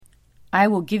I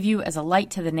will give you as a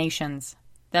light to the nations,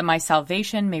 that my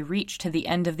salvation may reach to the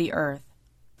end of the earth.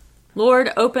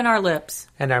 Lord, open our lips,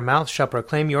 and our mouth shall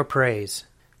proclaim your praise.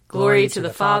 Glory to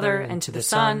the Father, and to the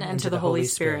Son, and to the Holy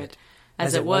Spirit,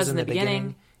 as it was in the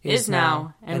beginning, is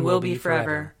now, and will be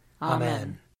forever.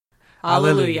 Amen.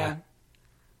 Alleluia.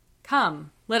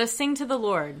 Come, let us sing to the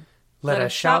Lord. Let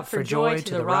us shout for joy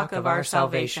to the rock of our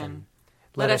salvation.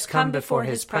 Let us come before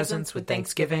his presence with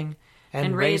thanksgiving,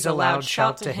 and raise a loud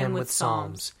shout to him with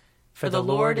psalms. For the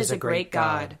Lord is a great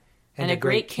God, and a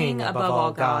great King above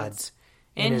all gods.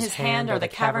 In his hand are the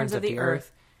caverns of the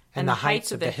earth, and the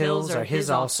heights of the hills are his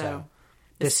also.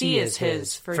 The sea is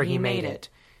his, for he made it,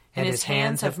 and his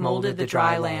hands have molded the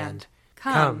dry land.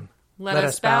 Come, let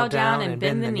us bow down and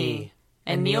bend the knee,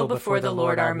 and kneel before the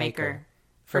Lord our Maker.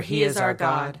 For he is our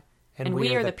God, and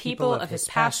we are the people of his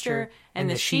pasture and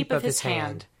the sheep of his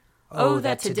hand. Oh,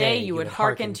 that today you would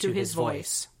hearken to his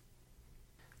voice.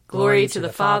 Glory to the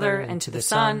Father, and to the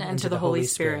Son, and to the Holy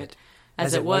Spirit,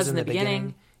 as it was in the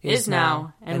beginning, is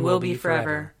now, and will be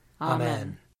forever.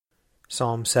 Amen.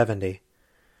 Psalm 70.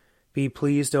 Be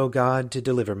pleased, O God, to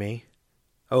deliver me.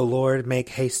 O Lord, make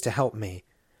haste to help me.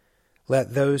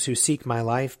 Let those who seek my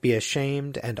life be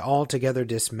ashamed and altogether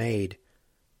dismayed.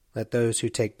 Let those who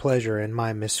take pleasure in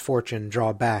my misfortune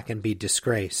draw back and be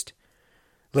disgraced.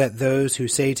 Let those who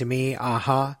say to me,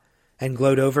 Aha, and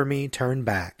gloat over me turn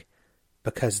back,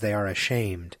 because they are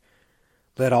ashamed.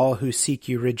 Let all who seek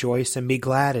you rejoice and be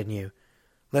glad in you.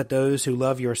 Let those who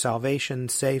love your salvation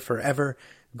say forever,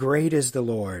 Great is the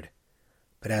Lord.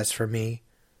 But as for me,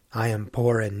 I am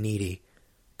poor and needy.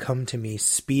 Come to me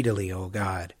speedily, O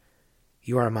God.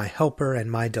 You are my helper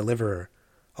and my deliverer.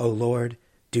 O Lord,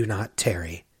 do not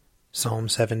tarry. Psalm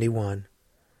 71.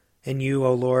 In you,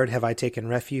 O Lord, have I taken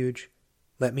refuge.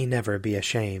 Let me never be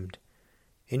ashamed.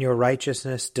 In your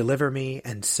righteousness deliver me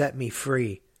and set me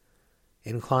free.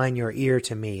 Incline your ear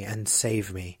to me and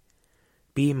save me.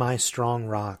 Be my strong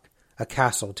rock, a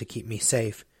castle to keep me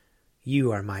safe.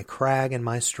 You are my crag and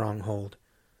my stronghold.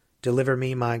 Deliver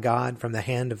me, my God, from the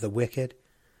hand of the wicked,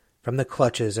 from the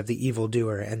clutches of the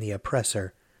evildoer and the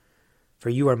oppressor. For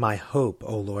you are my hope,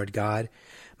 O Lord God,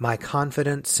 my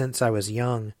confidence since I was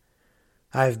young.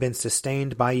 I have been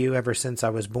sustained by you ever since I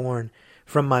was born.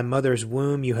 From my mother's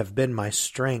womb you have been my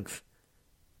strength.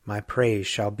 My praise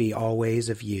shall be always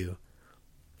of you.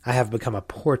 I have become a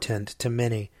portent to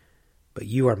many, but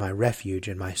you are my refuge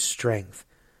and my strength.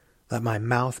 Let my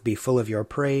mouth be full of your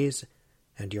praise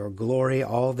and your glory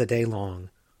all the day long.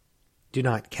 Do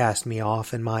not cast me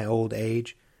off in my old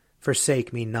age.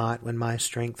 Forsake me not when my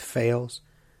strength fails.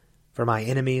 For my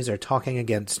enemies are talking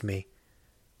against me,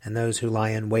 and those who lie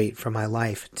in wait for my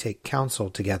life take counsel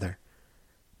together.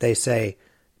 They say,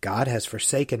 God has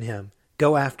forsaken him.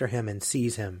 Go after him and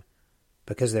seize him,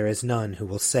 because there is none who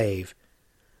will save.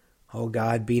 O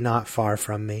God, be not far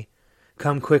from me.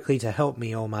 Come quickly to help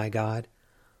me, O my God.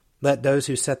 Let those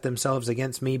who set themselves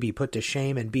against me be put to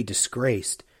shame and be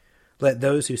disgraced. Let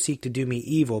those who seek to do me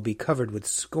evil be covered with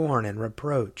scorn and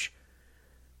reproach.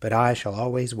 But I shall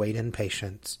always wait in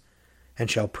patience, and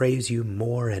shall praise you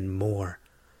more and more.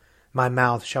 My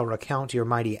mouth shall recount your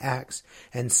mighty acts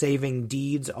and saving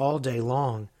deeds all day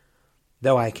long,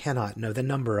 though I cannot know the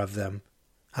number of them.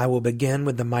 I will begin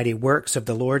with the mighty works of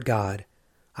the Lord God.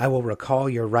 I will recall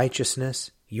your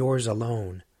righteousness, yours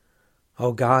alone.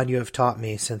 O God, you have taught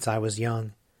me since I was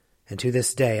young, and to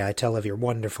this day I tell of your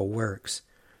wonderful works.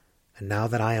 And now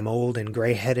that I am old and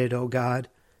gray-headed, O God,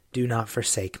 do not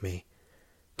forsake me,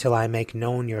 till I make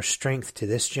known your strength to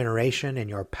this generation and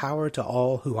your power to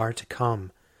all who are to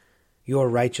come. Your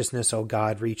righteousness, O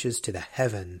God, reaches to the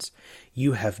heavens.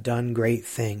 You have done great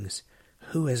things.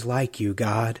 Who is like you,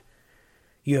 God?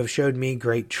 You have showed me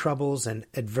great troubles and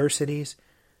adversities,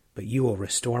 but you will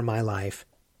restore my life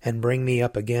and bring me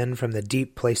up again from the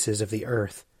deep places of the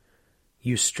earth.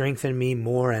 You strengthen me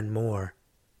more and more.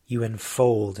 You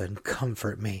enfold and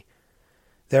comfort me.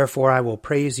 Therefore I will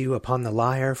praise you upon the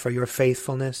lyre for your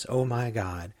faithfulness, O my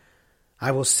God.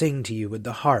 I will sing to you with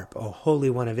the harp, O Holy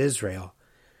One of Israel.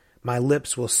 My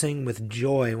lips will sing with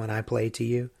joy when I play to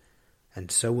you,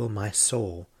 and so will my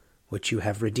soul, which you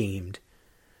have redeemed.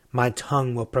 My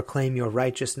tongue will proclaim your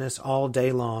righteousness all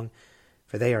day long,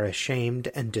 for they are ashamed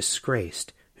and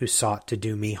disgraced who sought to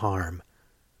do me harm.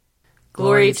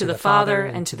 Glory to the Father,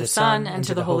 and to the Son, and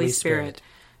to the Holy Spirit,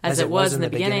 as it was in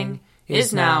the beginning,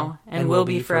 is now, and will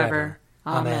be forever.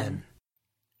 Amen.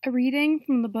 A reading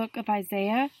from the book of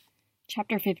Isaiah,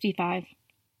 chapter 55.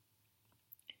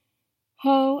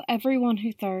 Ho, everyone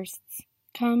who thirsts,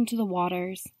 come to the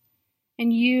waters,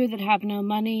 and you that have no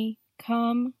money,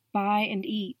 come, buy and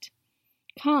eat.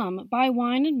 Come, buy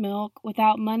wine and milk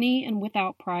without money and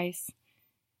without price.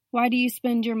 Why do you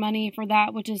spend your money for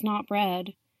that which is not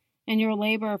bread, and your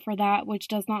labor for that which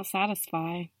does not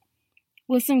satisfy?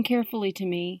 Listen carefully to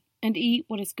me, and eat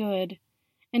what is good,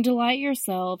 and delight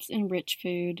yourselves in rich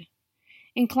food.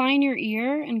 Incline your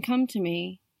ear and come to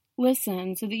me.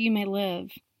 Listen so that you may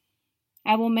live.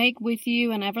 I will make with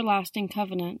you an everlasting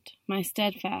covenant, my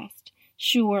steadfast,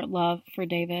 sure love for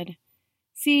David.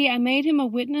 See, I made him a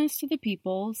witness to the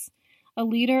peoples, a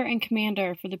leader and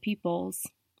commander for the peoples.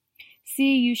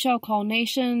 See, you shall call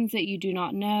nations that you do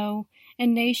not know,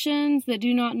 and nations that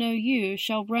do not know you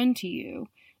shall run to you,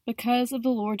 because of the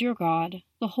Lord your God,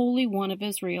 the Holy One of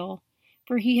Israel,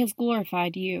 for he has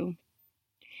glorified you.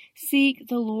 Seek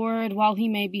the Lord while he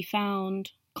may be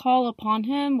found. Call upon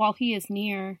him while he is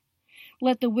near.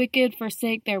 Let the wicked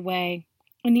forsake their way,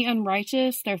 and the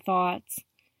unrighteous their thoughts.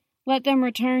 Let them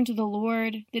return to the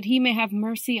Lord, that he may have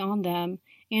mercy on them,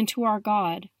 and to our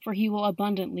God, for he will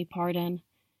abundantly pardon.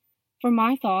 For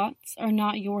my thoughts are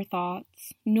not your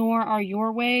thoughts, nor are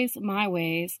your ways my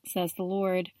ways, says the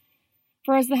Lord.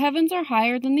 For as the heavens are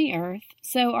higher than the earth,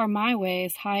 so are my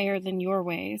ways higher than your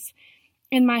ways,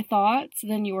 and my thoughts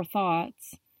than your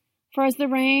thoughts. For as the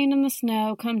rain and the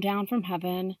snow come down from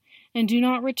heaven, and do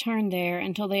not return there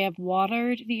until they have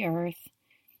watered the earth,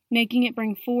 making it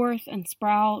bring forth and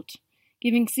sprout,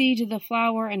 giving seed to the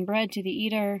flower and bread to the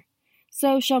eater,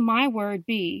 so shall my word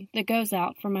be that goes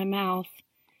out from my mouth.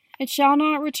 It shall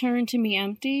not return to me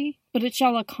empty, but it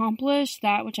shall accomplish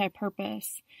that which I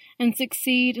purpose, and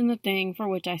succeed in the thing for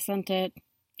which I sent it.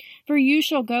 For you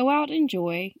shall go out in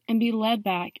joy, and be led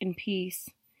back in peace.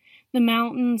 The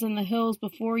mountains and the hills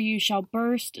before you shall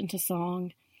burst into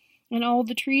song, and all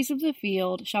the trees of the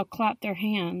field shall clap their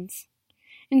hands.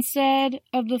 Instead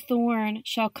of the thorn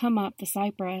shall come up the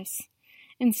cypress.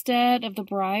 Instead of the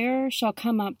briar shall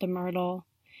come up the myrtle.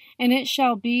 And it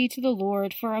shall be to the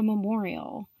Lord for a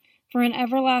memorial, for an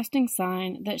everlasting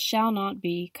sign that shall not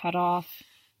be cut off.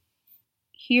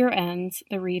 Here ends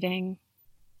the reading.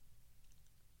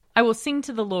 I will sing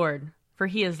to the Lord, for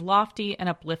he is lofty and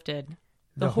uplifted.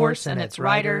 The horse and its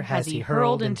rider has he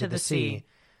hurled into the sea.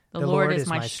 The Lord is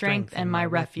my strength and my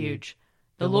refuge.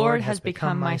 The Lord has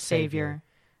become my Savior.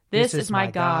 This is my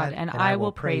God, and I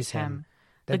will praise him,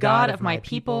 the God of my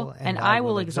people, and I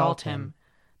will exalt him.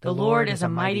 The Lord is a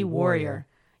mighty warrior.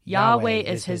 Yahweh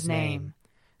is his name.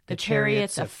 The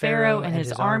chariots of Pharaoh and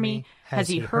his army has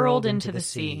he hurled into the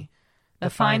sea. The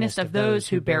finest of those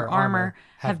who bear armor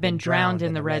have been drowned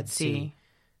in the Red Sea.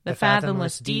 The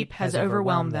fathomless deep has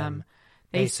overwhelmed them.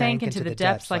 They sank into the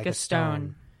depths like a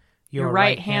stone. Your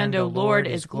right hand, O Lord,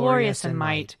 is glorious in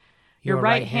might. Your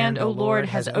right hand, O Lord,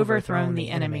 has overthrown the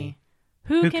enemy.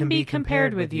 Who can be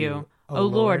compared with you, O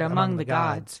Lord, among the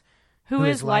gods? Who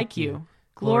is like you,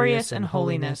 glorious in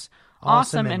holiness,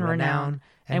 awesome in renown,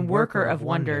 and worker of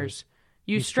wonders?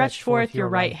 You stretched forth your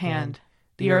right hand.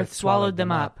 The earth swallowed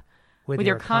them up. With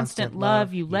your constant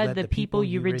love you led the people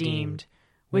you redeemed.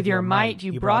 With your might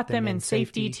you brought them in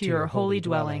safety to your holy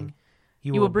dwelling.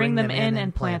 You will bring them in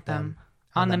and plant them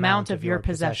on the mount of your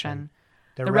possession,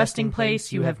 the resting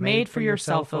place you have made for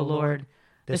yourself, O Lord,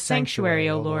 the sanctuary,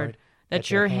 O Lord, that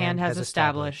your hand has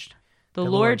established. The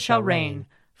Lord shall reign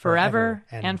forever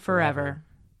and forever.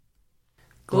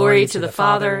 Glory to the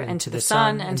Father, and to the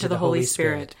Son, and to the Holy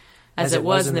Spirit, as it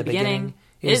was in the beginning,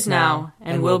 is now,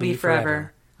 and will be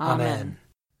forever. Amen.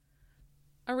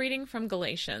 A reading from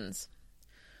Galatians.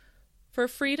 For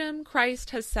freedom Christ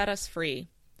has set us free.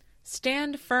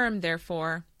 Stand firm,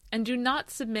 therefore, and do not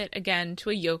submit again to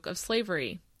a yoke of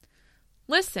slavery.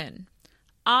 Listen,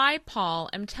 I, Paul,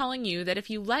 am telling you that if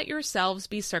you let yourselves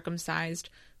be circumcised,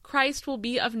 Christ will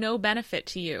be of no benefit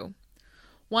to you.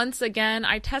 Once again,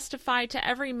 I testify to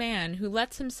every man who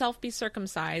lets himself be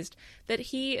circumcised that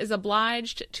he is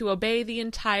obliged to obey the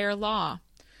entire law.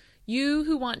 You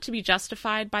who want to be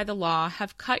justified by the law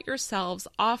have cut yourselves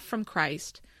off from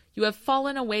Christ. You have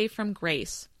fallen away from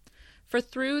grace. For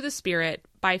through the Spirit,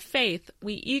 by faith,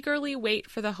 we eagerly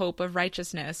wait for the hope of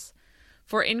righteousness.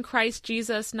 For in Christ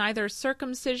Jesus neither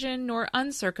circumcision nor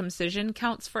uncircumcision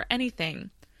counts for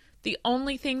anything. The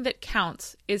only thing that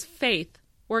counts is faith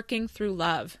working through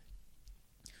love.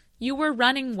 You were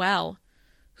running well.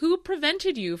 Who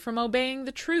prevented you from obeying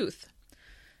the truth?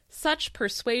 Such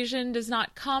persuasion does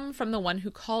not come from the one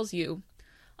who calls you.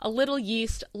 A little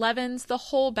yeast leavens the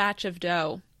whole batch of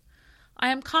dough. I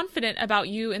am confident about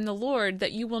you in the Lord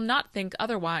that you will not think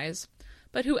otherwise,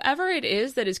 but whoever it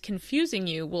is that is confusing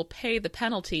you will pay the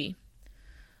penalty.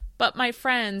 But my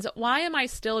friends, why am I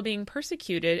still being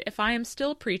persecuted if I am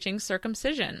still preaching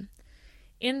circumcision?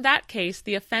 In that case,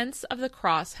 the offense of the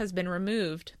cross has been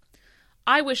removed.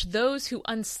 I wish those who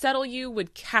unsettle you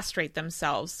would castrate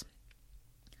themselves.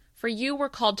 For you were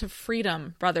called to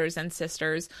freedom, brothers and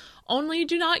sisters. Only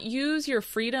do not use your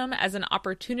freedom as an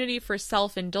opportunity for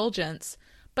self-indulgence,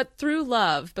 but through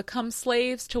love become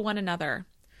slaves to one another.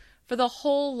 For the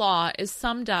whole law is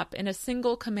summed up in a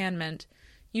single commandment: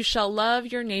 you shall love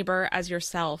your neighbor as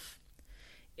yourself.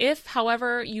 If,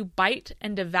 however, you bite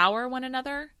and devour one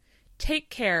another, take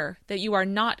care that you are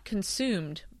not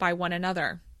consumed by one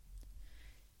another.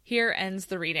 Here ends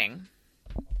the reading.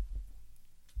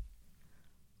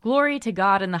 Glory to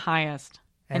God in the highest,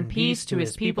 and peace to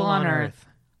his people on earth.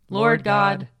 Lord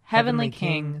God, heavenly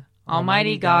King,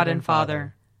 almighty God and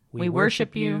Father, we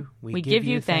worship you, we give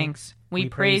you thanks, we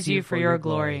praise you for your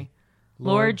glory.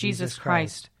 Lord Jesus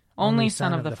Christ, only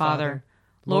Son of the Father,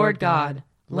 Lord God,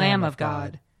 Lamb of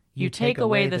God, you take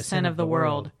away the sin of the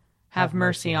world. Have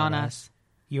mercy on us.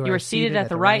 You are seated at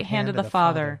the right hand of the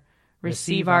Father.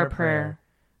 Receive our prayer.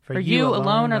 For you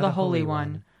alone are the Holy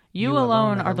One. You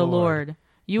alone are the Lord.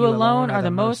 You alone are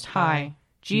the Most High,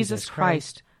 Jesus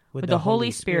Christ, with the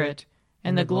Holy Spirit,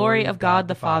 and the glory of God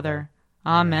the Father.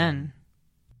 Amen.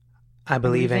 I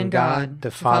believe in God,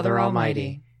 the Father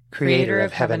Almighty, creator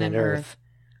of heaven and earth.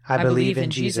 I believe in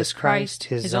Jesus Christ,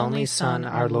 his only Son,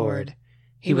 our Lord.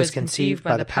 He was conceived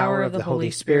by the power of the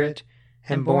Holy Spirit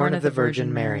and born of the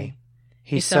Virgin Mary.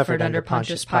 He suffered under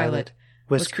Pontius Pilate,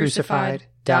 was crucified,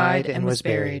 died, and was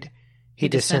buried. He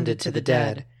descended to the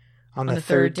dead. On the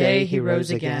third day he rose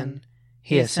again.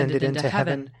 He ascended into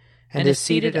heaven and is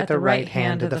seated at the right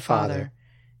hand of the Father.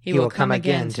 He will come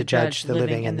again to judge the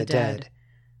living and the dead.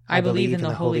 I believe in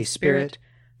the Holy Spirit,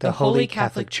 the Holy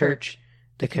Catholic Church,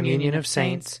 the communion of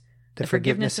saints, the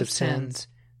forgiveness of sins,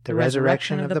 the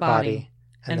resurrection of the body,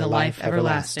 and the life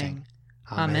everlasting.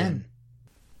 Amen.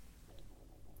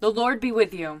 The Lord be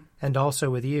with you. And also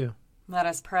with you. Let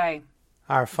us pray.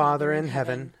 Our Father in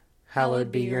heaven,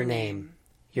 hallowed be your name.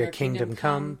 Your kingdom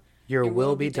come, your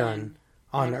will be done,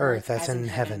 on earth as in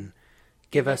heaven.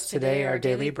 Give us today our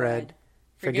daily bread.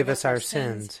 Forgive us our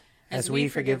sins, as we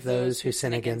forgive those who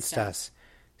sin against us.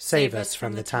 Save us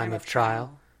from the time of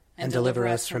trial, and deliver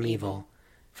us from evil.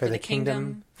 For the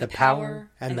kingdom, the power,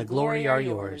 and the glory are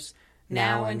yours,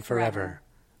 now and forever.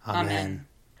 Amen.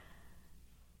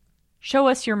 Show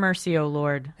us your mercy, O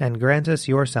Lord. And grant us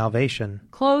your salvation.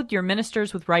 Clothe your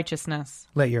ministers with righteousness.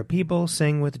 Let your people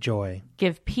sing with joy.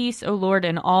 Give peace, O Lord,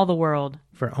 in all the world.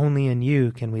 For only in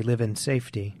you can we live in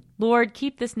safety. Lord,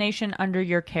 keep this nation under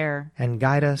your care. And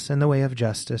guide us in the way of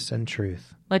justice and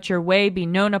truth. Let your way be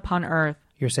known upon earth.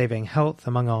 Your saving health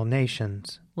among all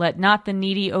nations. Let not the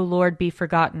needy, O Lord, be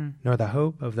forgotten. Nor the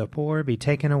hope of the poor be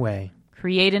taken away.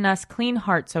 Create in us clean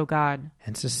hearts, O God.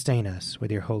 And sustain us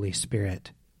with your Holy Spirit.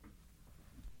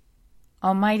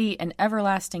 Almighty and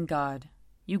everlasting God,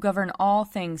 you govern all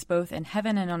things both in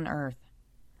heaven and on earth.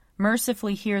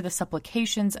 Mercifully hear the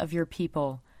supplications of your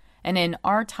people, and in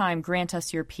our time grant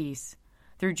us your peace.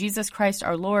 Through Jesus Christ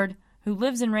our Lord, who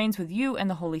lives and reigns with you and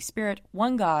the Holy Spirit,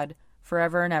 one God,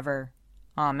 forever and ever.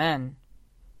 Amen.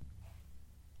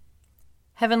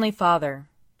 Heavenly Father,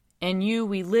 in you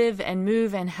we live and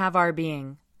move and have our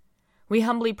being. We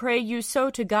humbly pray you so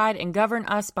to guide and govern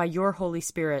us by your Holy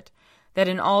Spirit, that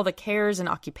in all the cares and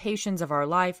occupations of our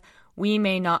life we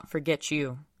may not forget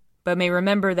you, but may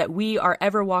remember that we are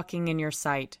ever walking in your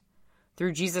sight.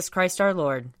 Through Jesus Christ our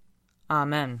Lord.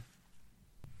 Amen.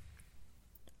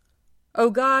 O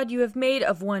God, you have made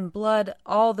of one blood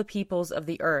all the peoples of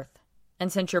the earth,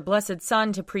 and sent your blessed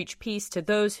Son to preach peace to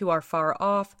those who are far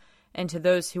off and to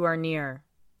those who are near.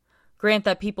 Grant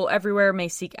that people everywhere may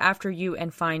seek after you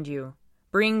and find you.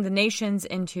 Bring the nations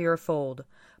into your fold.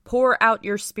 Pour out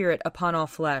your Spirit upon all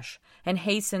flesh, and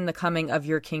hasten the coming of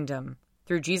your kingdom.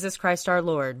 Through Jesus Christ our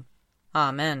Lord.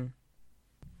 Amen.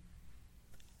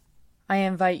 I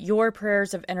invite your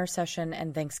prayers of intercession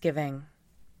and thanksgiving.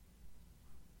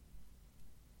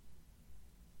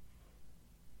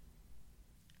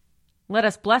 Let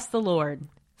us bless the Lord.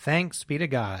 Thanks be to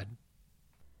God.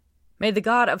 May the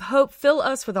God of hope fill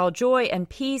us with all joy and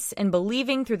peace in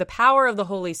believing through the power of the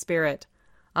Holy Spirit.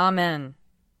 Amen.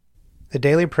 The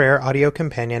Daily Prayer audio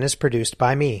companion is produced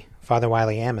by me, Father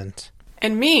Wiley Ammons.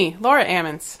 And me, Laura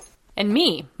Ammons. And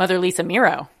me, Mother Lisa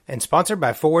Miro. And sponsored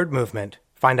by Forward Movement.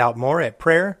 Find out more at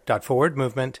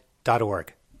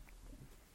prayer.forwardmovement.org.